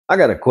I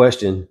got a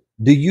question.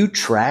 Do you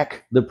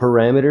track the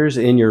parameters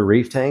in your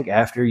reef tank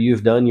after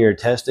you've done your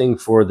testing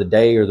for the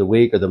day or the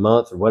week or the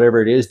month or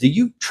whatever it is? Do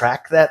you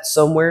track that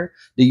somewhere?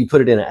 Do you put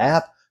it in an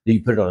app? Do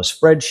you put it on a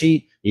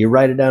spreadsheet? Do you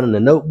write it down in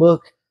a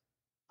notebook?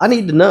 I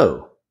need to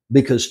know,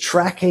 because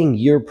tracking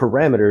your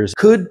parameters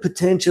could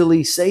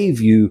potentially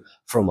save you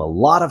from a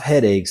lot of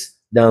headaches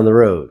down the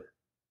road.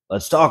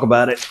 Let's talk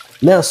about it.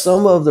 Now,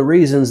 some of the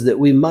reasons that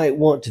we might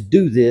want to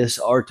do this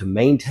are to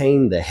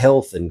maintain the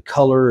health and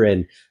color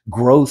and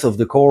growth of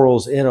the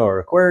corals in our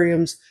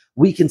aquariums.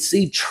 We can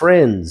see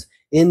trends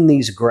in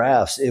these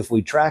graphs if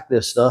we track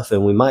this stuff,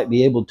 and we might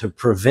be able to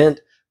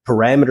prevent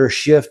parameter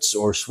shifts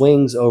or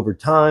swings over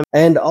time.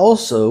 And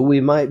also,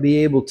 we might be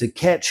able to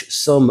catch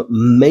some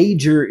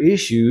major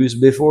issues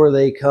before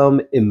they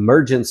come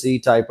emergency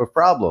type of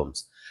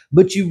problems.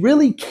 But you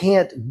really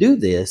can't do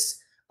this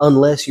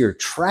unless you're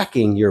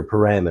tracking your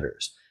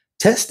parameters.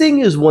 Testing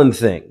is one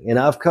thing, and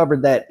I've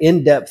covered that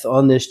in depth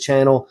on this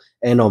channel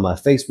and on my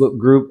Facebook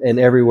group and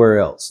everywhere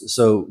else.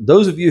 So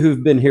those of you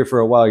who've been here for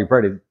a while,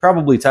 you're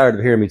probably tired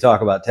of hearing me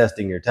talk about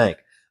testing your tank,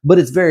 but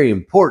it's very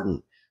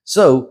important.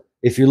 So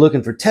if you're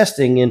looking for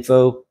testing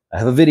info, I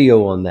have a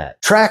video on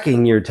that.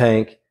 Tracking your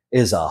tank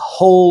is a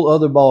whole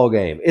other ball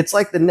game. It's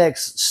like the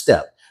next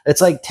step.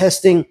 It's like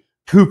testing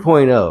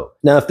 2.0.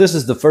 Now, if this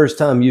is the first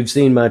time you've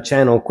seen my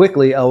channel,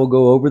 quickly I will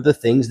go over the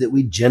things that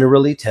we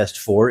generally test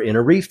for in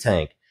a reef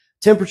tank.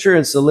 Temperature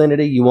and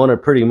salinity, you want to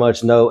pretty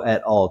much know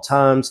at all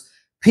times.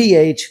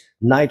 pH,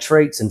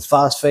 nitrates, and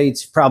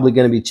phosphates, you're probably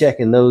going to be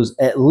checking those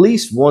at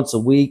least once a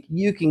week.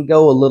 You can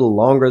go a little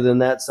longer than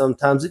that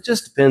sometimes. It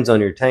just depends on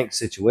your tank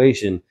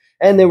situation.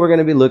 And then we're going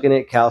to be looking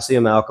at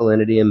calcium,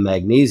 alkalinity, and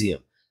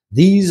magnesium.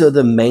 These are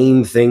the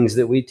main things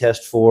that we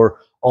test for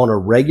on a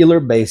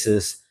regular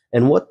basis.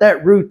 And what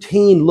that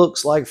routine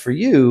looks like for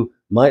you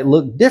might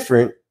look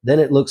different than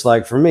it looks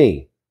like for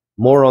me.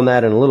 More on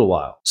that in a little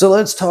while. So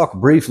let's talk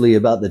briefly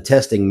about the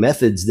testing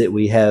methods that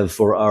we have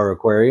for our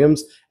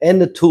aquariums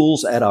and the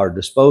tools at our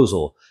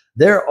disposal.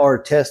 There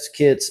are test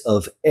kits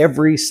of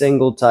every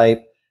single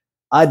type.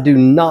 I do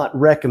not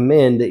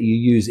recommend that you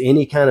use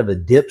any kind of a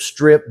dip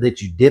strip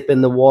that you dip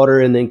in the water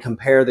and then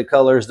compare the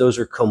colors. Those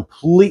are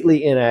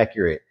completely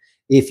inaccurate.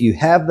 If you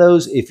have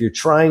those, if you're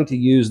trying to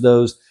use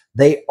those,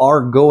 they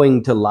are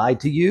going to lie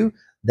to you.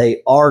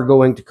 They are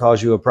going to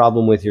cause you a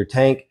problem with your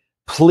tank.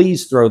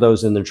 Please throw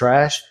those in the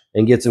trash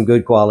and get some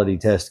good quality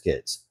test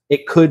kits.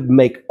 It could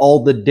make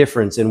all the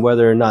difference in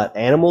whether or not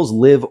animals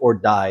live or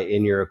die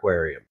in your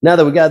aquarium. Now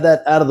that we got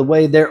that out of the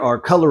way, there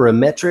are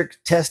colorimetric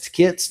test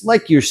kits,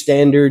 like your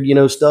standard,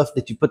 stuff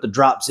that you put the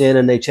drops in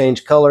and they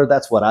change color.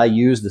 That's what I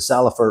use, the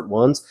Salifert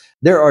ones.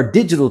 There are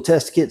digital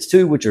test kits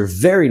too, which are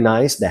very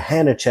nice, the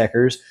Hannah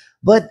checkers,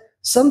 but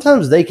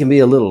sometimes they can be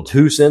a little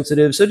too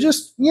sensitive. So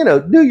just,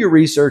 do your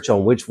research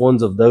on which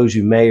ones of those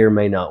you may or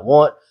may not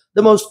want.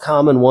 The most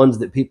common ones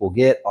that people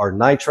get are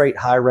nitrate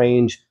high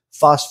range,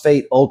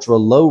 phosphate ultra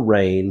low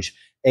range,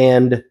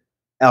 and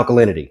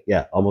alkalinity.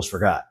 Yeah, almost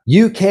forgot.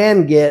 You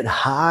can get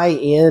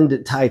high-end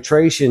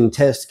titration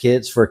test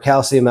kits for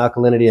calcium,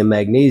 alkalinity, and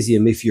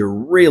magnesium if you're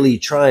really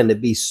trying to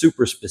be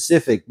super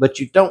specific, but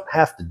you don't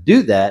have to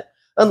do that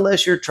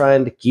unless you're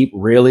trying to keep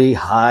really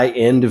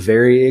high-end,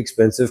 very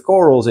expensive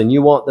corals, and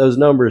you want those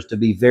numbers to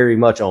be very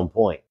much on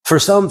point. For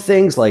some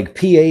things like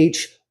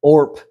pH,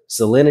 ORP,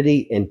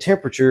 salinity, and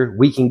temperature,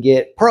 we can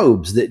get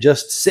probes that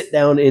just sit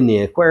down in the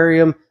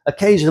aquarium.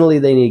 Occasionally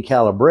they need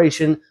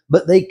calibration,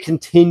 but they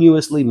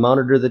continuously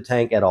monitor the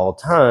tank at all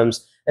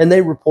times, and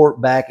they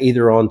report back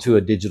either onto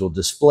a digital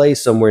display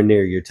somewhere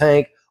near your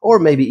tank, or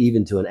maybe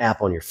even to an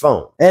app on your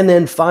phone. And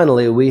then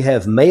finally, we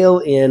have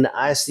mail-in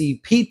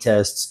ICP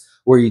tests,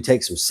 where you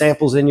take some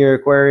samples in your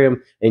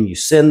aquarium and you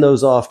send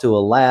those off to a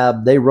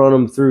lab. They run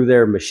them through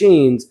their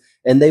machines,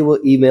 and they will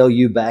email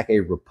you back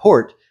a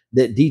report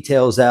that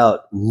details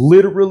out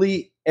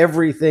literally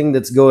everything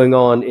that's going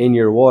on in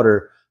your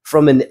water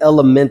from an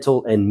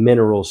elemental and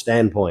mineral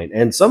standpoint.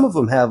 And some of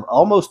them have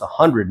almost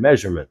 100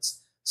 measurements.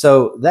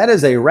 So that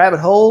is a rabbit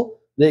hole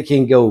that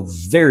can go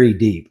very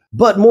deep.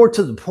 But more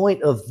to the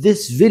point of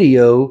this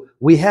video,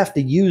 we have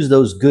to use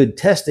those good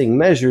testing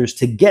measures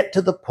to get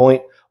to the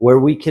point where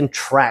we can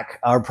track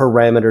our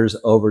parameters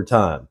over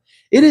time.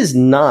 It is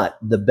not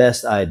the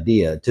best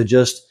idea to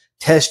just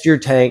test your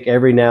tank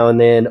every now and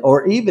then,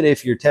 or even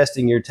if you're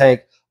testing your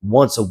tank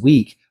once a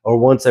week or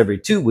once every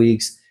 2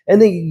 weeks,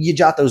 and then you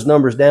jot those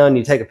numbers down,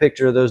 you take a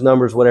picture of those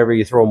numbers, whatever,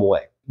 you throw them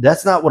away.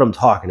 That's not what I'm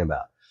talking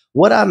about.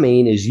 What I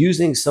mean is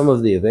using some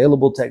of the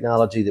available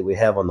technology that we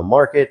have on the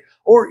market,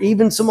 or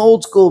even some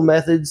old school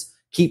methods.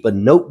 Keep a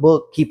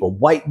notebook, keep a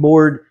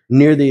whiteboard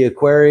near the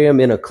aquarium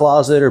in a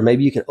closet, or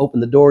maybe you can open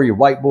the door, your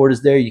whiteboard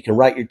is there, you can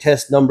write your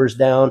test numbers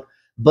down.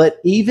 But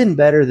even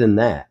better than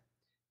that,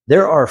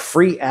 there are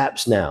free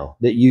apps now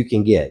that you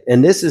can get.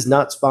 And this is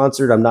not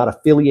sponsored. I'm not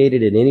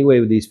affiliated in any way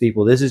with these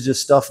people. This is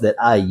just stuff that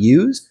I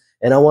use,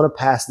 and I want to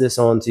pass this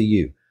on to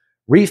you.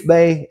 Reef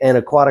Bay and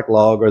Aquatic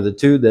Log are the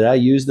two that I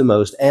use the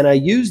most, and I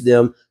use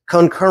them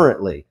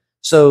concurrently.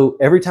 So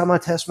every time I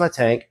test my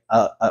tank,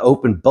 I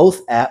open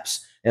both apps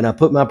and I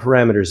put my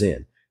parameters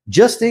in.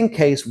 just in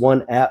case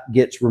one app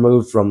gets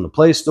removed from the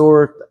Play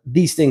Store.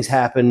 These things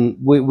happen.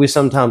 We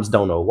sometimes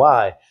don't know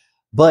why,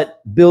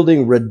 but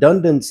building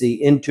redundancy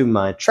into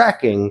my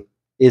tracking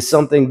is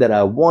something that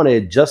I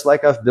wanted, just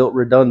like I've built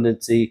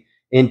redundancy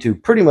into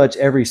pretty much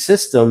every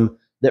system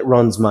that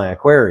runs my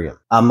aquarium.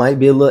 I might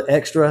be a little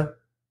extra.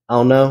 I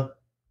don't know.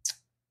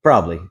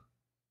 Probably.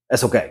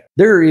 That's okay.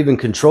 There are even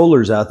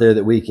controllers out there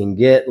that we can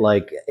get,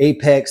 like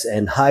Apex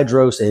and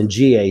Hydros and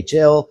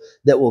GHL,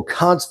 that will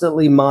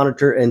constantly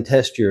monitor and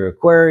test your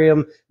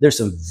aquarium. There's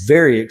some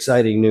very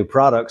exciting new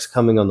products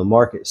coming on the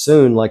market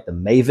soon, like the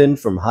Maven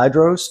from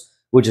Hydros,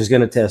 which is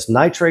going to test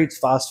nitrates,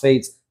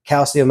 phosphates,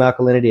 calcium,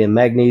 alkalinity, and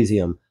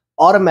magnesium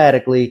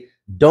automatically,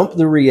 dump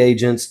the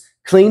reagents,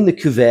 clean the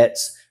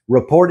cuvettes,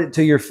 report it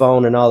to your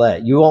phone and all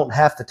that. You won't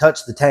have to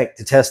touch the tank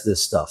to test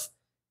this stuff.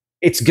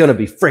 It's going to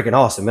be freaking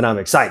awesome, and I'm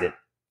excited.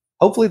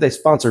 Hopefully they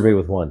sponsor me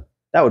with one.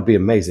 That would be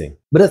amazing.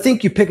 But I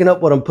think you're picking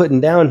up what I'm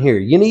putting down here.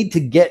 You need to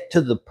get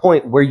to the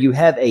point where you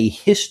have a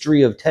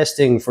history of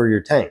testing for your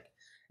tank.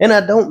 And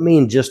I don't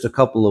mean just a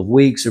couple of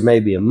weeks or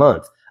maybe a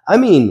month. I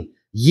mean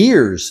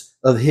years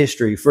of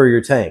history for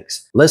your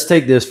tanks. Let's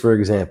take this for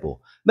example.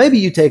 Maybe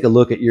you take a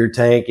look at your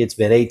tank. It's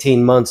been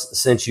 18 months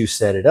since you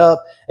set it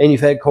up, and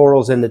you've had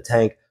corals in the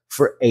tank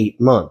for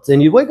 8 months.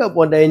 And you wake up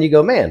one day and you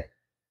go, man,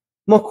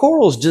 my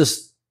corals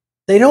just,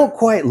 they don't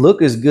quite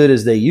look as good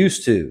as they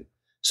used to.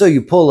 So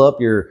you pull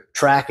up your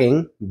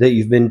tracking that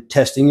you've been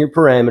testing your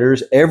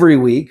parameters every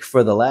week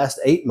for the last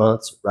 8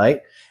 months,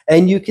 right?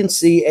 And you can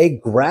see a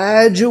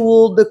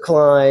gradual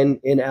decline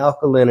in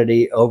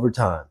alkalinity over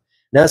time.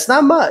 Now, it's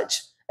not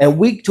much. And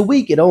week to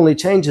week, it only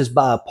changes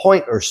by a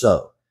point or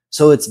so.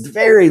 So it's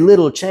very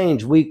little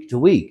change week to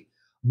week.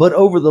 But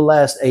over the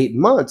last 8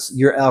 months,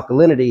 your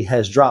alkalinity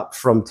has dropped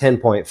from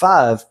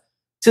 10.5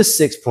 to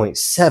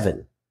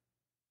 6.7.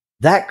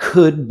 That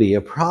could be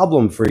a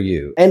problem for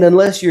you. And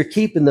unless you're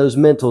keeping those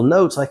mental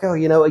notes like, oh,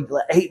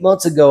 8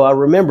 months ago, I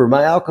remember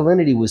my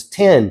alkalinity was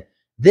 10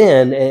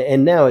 then,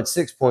 and now it's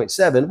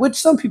 6.7, which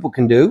some people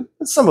can do,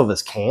 but some of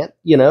us can't,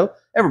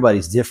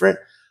 everybody's different.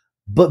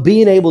 But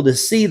being able to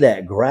see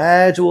that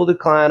gradual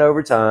decline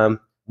over time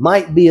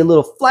might be a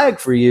little flag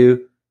for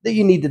you that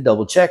you need to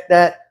double check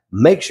that,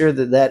 make sure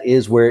that that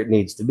is where it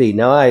needs to be.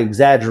 Now, I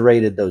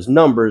exaggerated those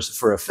numbers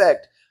for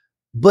effect,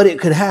 but it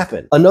could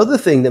happen. Another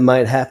thing that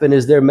might happen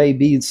is there may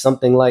be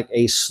something like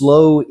a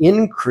slow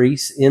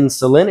increase in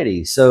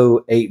salinity.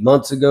 So 8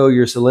 months ago,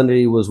 your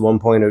salinity was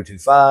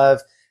 1.025,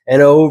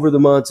 and over the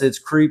months, it's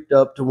creeped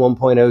up to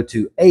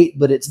 1.028,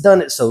 but it's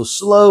done it so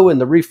slow, and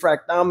the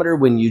refractometer,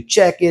 when you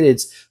check it,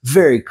 it's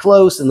very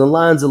close, and the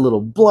line's a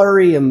little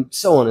blurry, and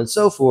so on and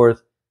so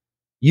forth.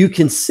 You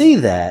can see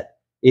that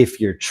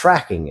if you're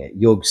tracking it.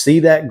 You'll see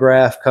that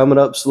graph coming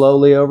up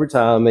slowly over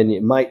time, and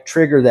it might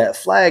trigger that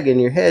flag in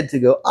your head to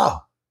go,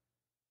 oh,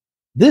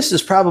 this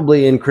is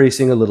probably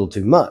increasing a little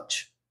too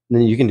much. And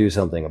then you can do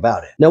something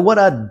about it. Now, what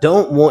I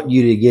don't want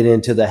you to get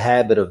into the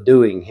habit of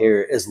doing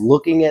here is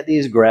looking at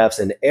these graphs,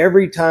 and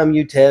every time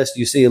you test,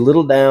 you see a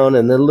little down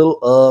and then a little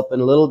up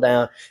and a little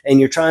down, and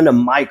you're trying to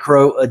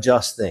micro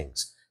adjust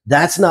things.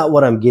 That's not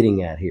what I'm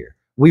getting at here.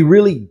 We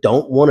really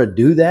don't want to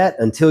do that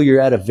until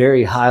you're at a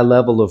very high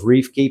level of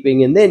reef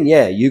keeping. And then,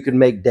 yeah, you can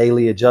make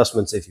daily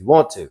adjustments if you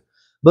want to.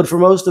 But for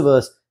most of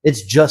us,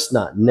 it's just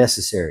not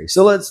necessary.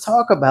 So let's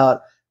talk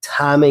about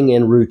timing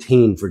and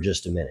routine for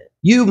just a minute.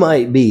 You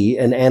might be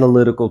an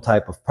analytical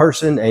type of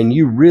person, and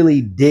you really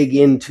dig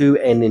into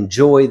and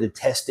enjoy the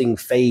testing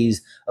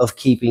phase of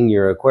keeping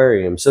your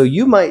aquarium. So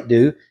you might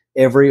do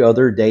every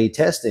other day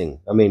testing.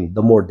 I mean,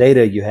 the more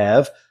data you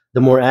have,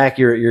 the more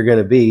accurate you're going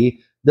to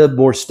be, the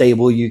more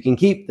stable you can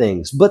keep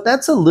things. But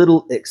that's a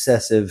little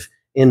excessive,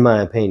 in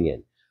my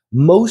opinion.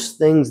 Most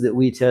things that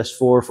we test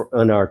for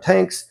in our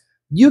tanks,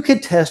 you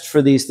could test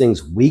for these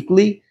things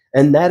weekly,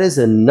 and that is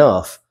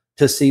enough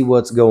to see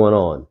what's going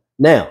on.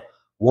 Now,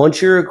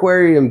 once your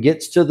aquarium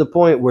gets to the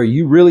point where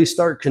you really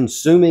start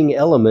consuming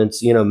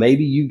elements,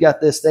 maybe you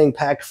got this thing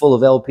packed full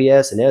of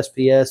LPS and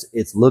SPS,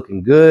 it's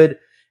looking good,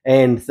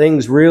 and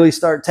things really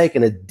start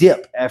taking a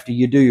dip after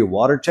you do your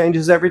water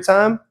changes every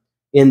time.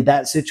 In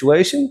that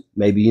situation,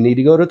 maybe you need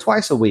to go to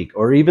twice a week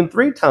or even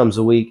 3 times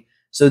a week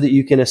so that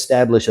you can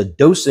establish a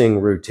dosing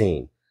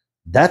routine.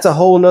 That's a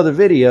whole nother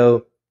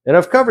video, and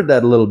I've covered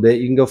that a little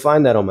bit. You can go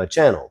find that on my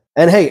channel.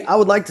 And hey, I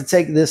would like to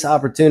take this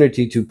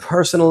opportunity to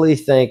personally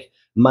thank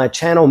my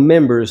channel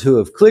members who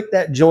have clicked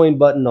that join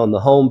button on the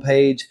home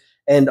page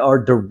and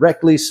are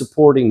directly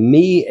supporting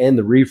me and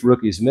the Reef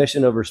Rookies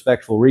mission of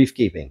respectful reef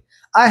keeping.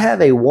 I have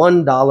a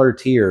 $1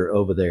 tier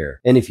over there,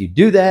 and if you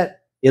do that,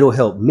 it'll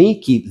help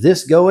me keep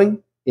this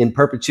going in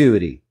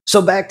perpetuity.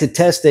 So back to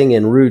testing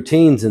and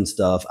routines and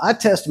stuff. I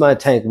test my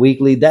tank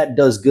weekly. That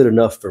does good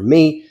enough for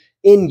me.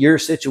 In your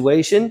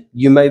situation,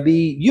 you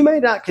may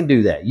not can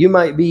do that. You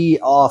might be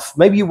off,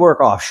 maybe you work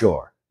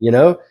offshore,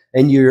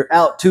 and you're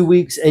out 2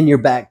 weeks and you're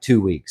back 2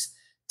 weeks.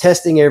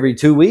 Testing every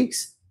 2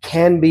 weeks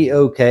can be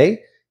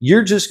okay.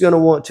 You're just going to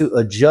want to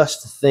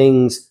adjust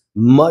things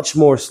much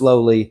more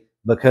slowly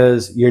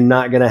because you're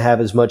not going to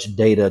have as much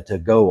data to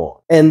go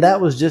on. And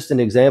that was just an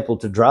example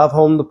to drive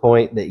home the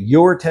point that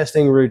your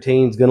testing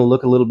routine is going to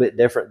look a little bit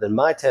different than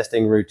my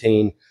testing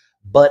routine,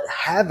 but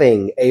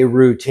having a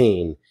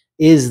routine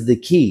is the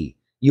key.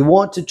 You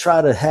want to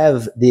try to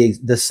have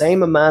the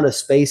same amount of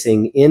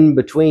spacing in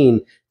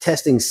between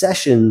testing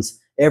sessions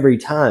every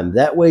time.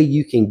 That way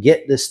you can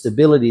get the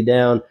stability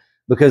down,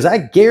 because I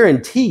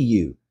guarantee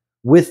you,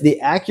 with the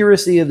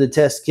accuracy of the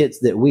test kits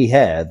that we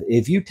have,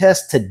 if you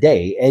test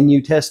today and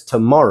you test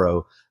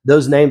tomorrow,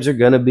 those names are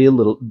going to be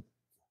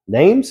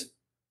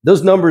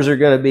those numbers are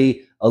going to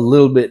be a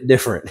little bit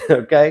different.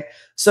 Okay.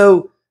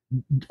 So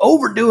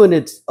overdoing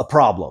it's a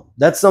problem.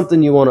 That's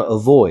something you want to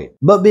avoid.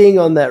 But being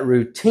on that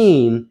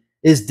routine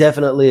is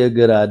definitely a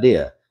good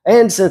idea.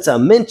 And since I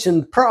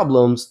mentioned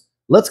problems,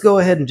 let's go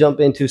ahead and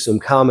jump into some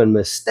common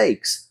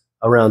mistakes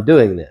around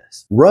doing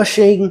this.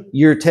 Rushing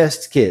your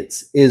test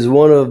kits is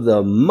one of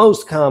the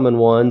most common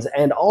ones,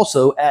 and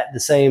also at the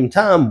same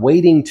time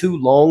waiting too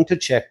long to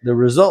check the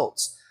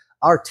results.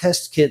 Our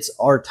test kits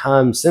are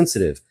time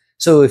sensitive.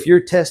 So if your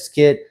test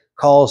kit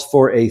calls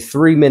for a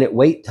 3-minute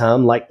wait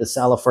time like the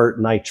Salifert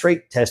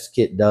nitrate test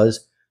kit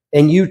does,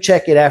 and you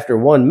check it after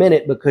 1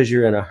 minute because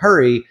you're in a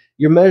hurry,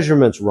 your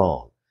measurement's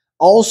wrong.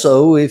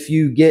 Also, if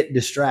you get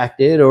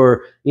distracted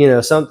or,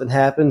 something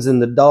happens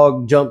and the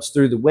dog jumps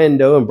through the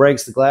window and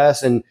breaks the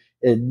glass and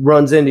it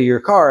runs into your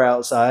car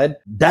outside,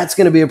 that's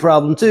going to be a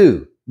problem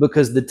too,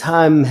 because the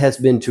time has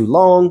been too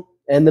long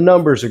and the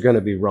numbers are going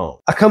to be wrong.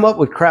 I come up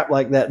with crap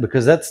like that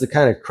because that's the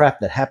kind of crap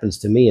that happens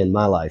to me in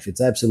my life.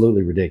 It's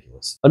absolutely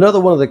ridiculous. Another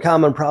one of the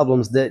common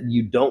problems that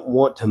you don't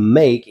want to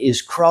make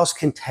is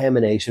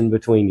cross-contamination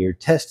between your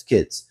test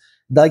kits.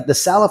 Like the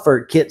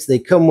Salifert kits, they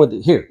come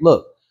with, here,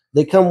 look,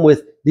 they come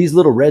with these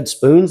little red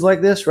spoons like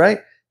this, right?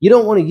 You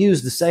don't want to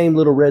use the same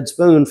little red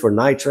spoon for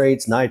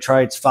nitrates,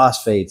 nitrites,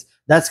 phosphates.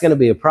 That's going to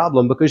be a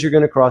problem because you're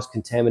going to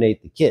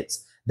cross-contaminate the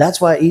kits. That's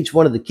why each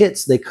one of the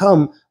kits, they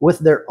come with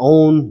their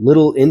own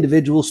little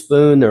individual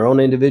spoon, their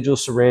own individual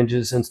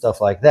syringes and stuff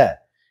like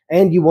that.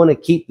 And you want to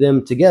keep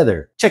them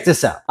together. Check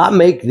this out. I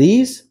make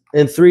these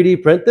and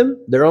 3D print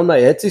them. They're on my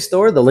Etsy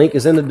store. The link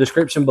is in the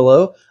description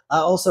below. I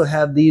also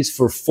have these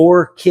for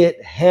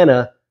 4-kit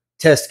Hanna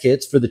test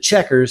kits for the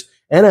checkers,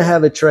 and I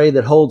have a tray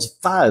that holds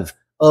 5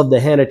 of the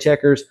Hanna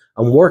checkers.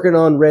 I'm working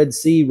on Red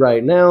Sea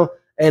right now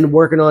and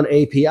working on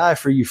API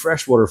for you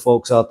freshwater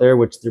folks out there,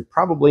 which there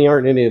probably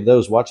aren't any of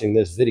those watching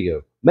this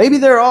video. Maybe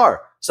there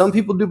are. Some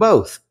people do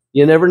both.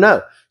 You never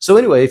know. So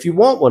anyway, if you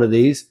want one of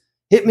these,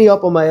 hit me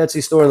up on my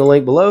Etsy store in the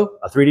link below.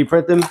 I 3D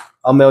print them.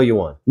 I'll mail you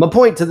one. My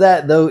point to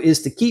that, though,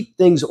 is to keep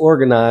things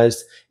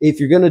organized. If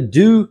you're going to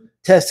do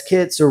test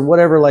kits or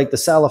whatever like the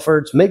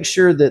Saliferts, make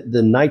sure that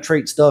the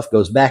nitrate stuff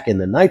goes back in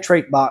the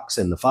nitrate box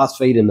and the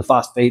phosphate in the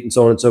phosphate and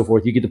so on and so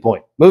forth. You get the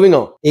point. Moving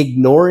on.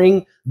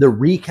 Ignoring the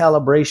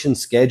recalibration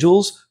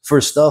schedules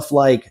for stuff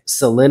like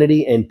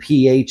salinity and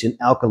pH and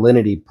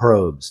alkalinity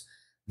probes.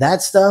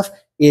 That stuff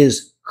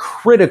is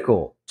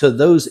critical to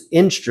those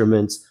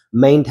instruments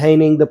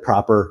maintaining the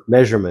proper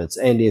measurements.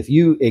 And if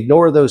you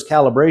ignore those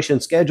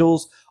calibration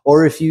schedules,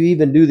 or if you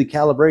even do the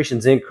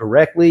calibrations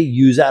incorrectly,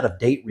 use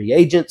out-of-date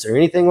reagents or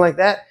anything like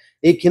that,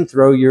 it can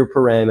throw your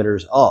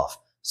parameters off.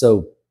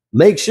 So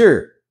make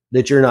sure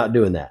that you're not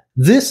doing that.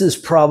 This is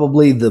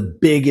probably the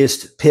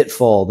biggest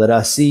pitfall that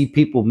I see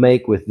people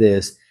make with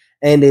this,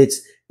 and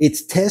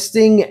it's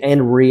testing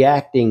and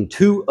reacting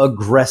too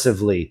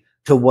aggressively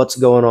to what's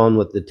going on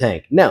with the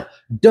tank. Now,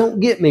 don't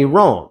get me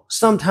wrong.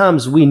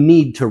 Sometimes we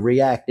need to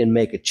react and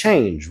make a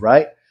change,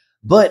 right?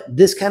 But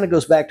this kind of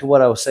goes back to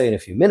what I was saying a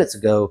few minutes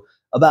ago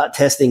about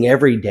testing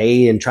every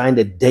day and trying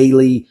to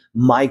daily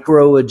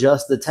micro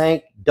adjust the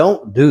tank.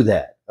 Don't do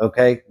that,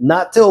 okay?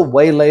 Not till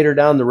way later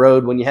down the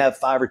road when you have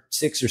 5 or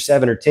 6 or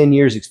 7 or 10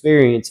 years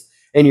experience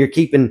and you're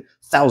keeping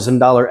 $1,000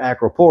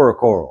 acropora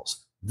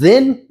corals.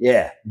 Then,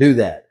 yeah, do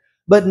that.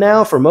 But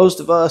now for most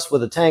of us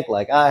with a tank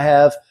like I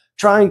have,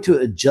 trying to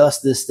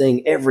adjust this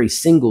thing every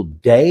single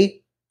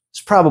day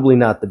is probably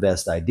not the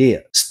best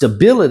idea.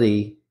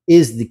 Stability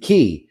is the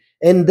key.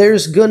 And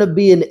there's going to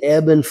be an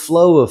ebb and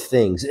flow of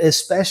things,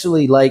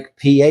 especially like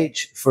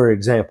pH, for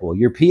example.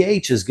 Your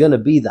pH is going to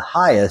be the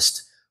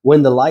highest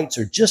when the lights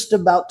are just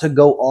about to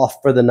go off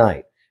for the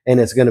night. And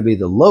it's going to be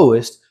the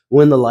lowest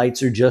when the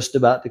lights are just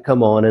about to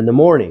come on in the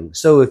morning.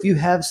 So if you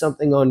have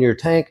something on your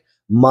tank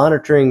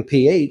monitoring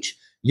pH,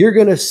 you're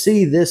going to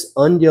see this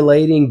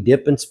undulating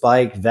dip and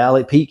spike,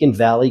 valley, peak and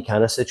valley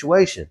kind of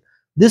situation.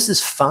 This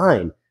is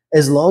fine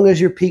as long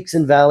as your peaks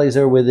and valleys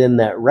are within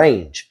that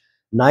range.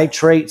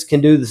 Nitrates can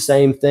do the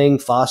same thing.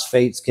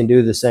 Phosphates can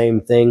do the same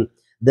thing.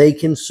 They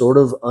can sort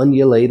of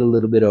undulate a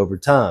little bit over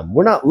time.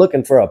 We're not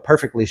looking for a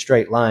perfectly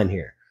straight line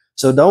here.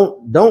 So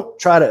don't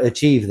try to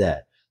achieve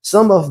that.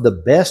 Some of the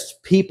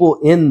best people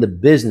in the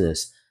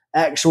business,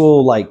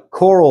 actual like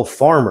coral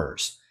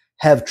farmers,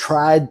 have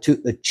tried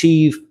to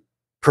achieve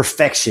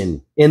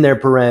perfection in their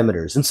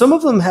parameters. And some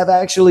of them have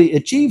actually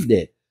achieved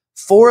it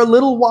for a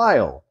little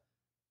while.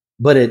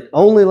 But it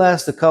only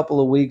lasts a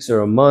couple of weeks or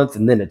a month,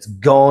 and then it's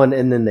gone,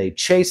 and then they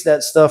chase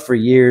that stuff for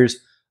years.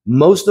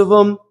 Most of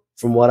them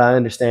from what I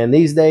understand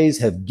these days,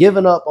 have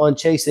given up on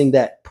chasing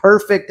that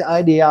perfect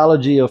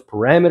ideology of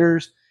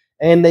parameters,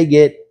 and they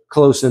get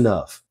close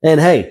enough.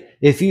 And hey,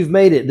 if you've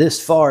made it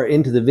this far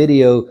into the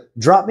video,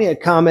 drop me a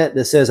comment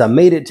that says I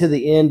made it to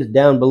the end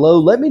down below.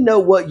 Let me know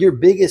what your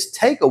biggest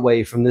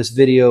takeaway from this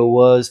video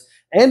was,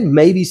 and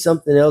maybe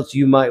something else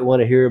you might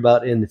want to hear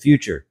about in the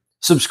future.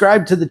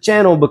 Subscribe to the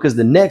channel because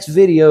the next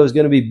video is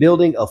going to be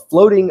building a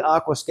floating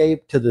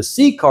aquascape to the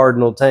sea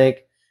cardinal tank,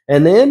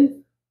 and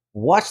then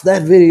watch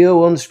that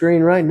video on the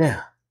screen right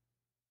now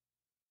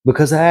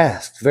because I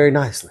asked very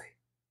nicely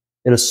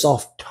in a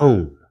soft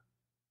tone.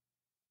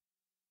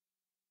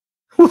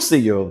 We'll see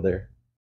you over there.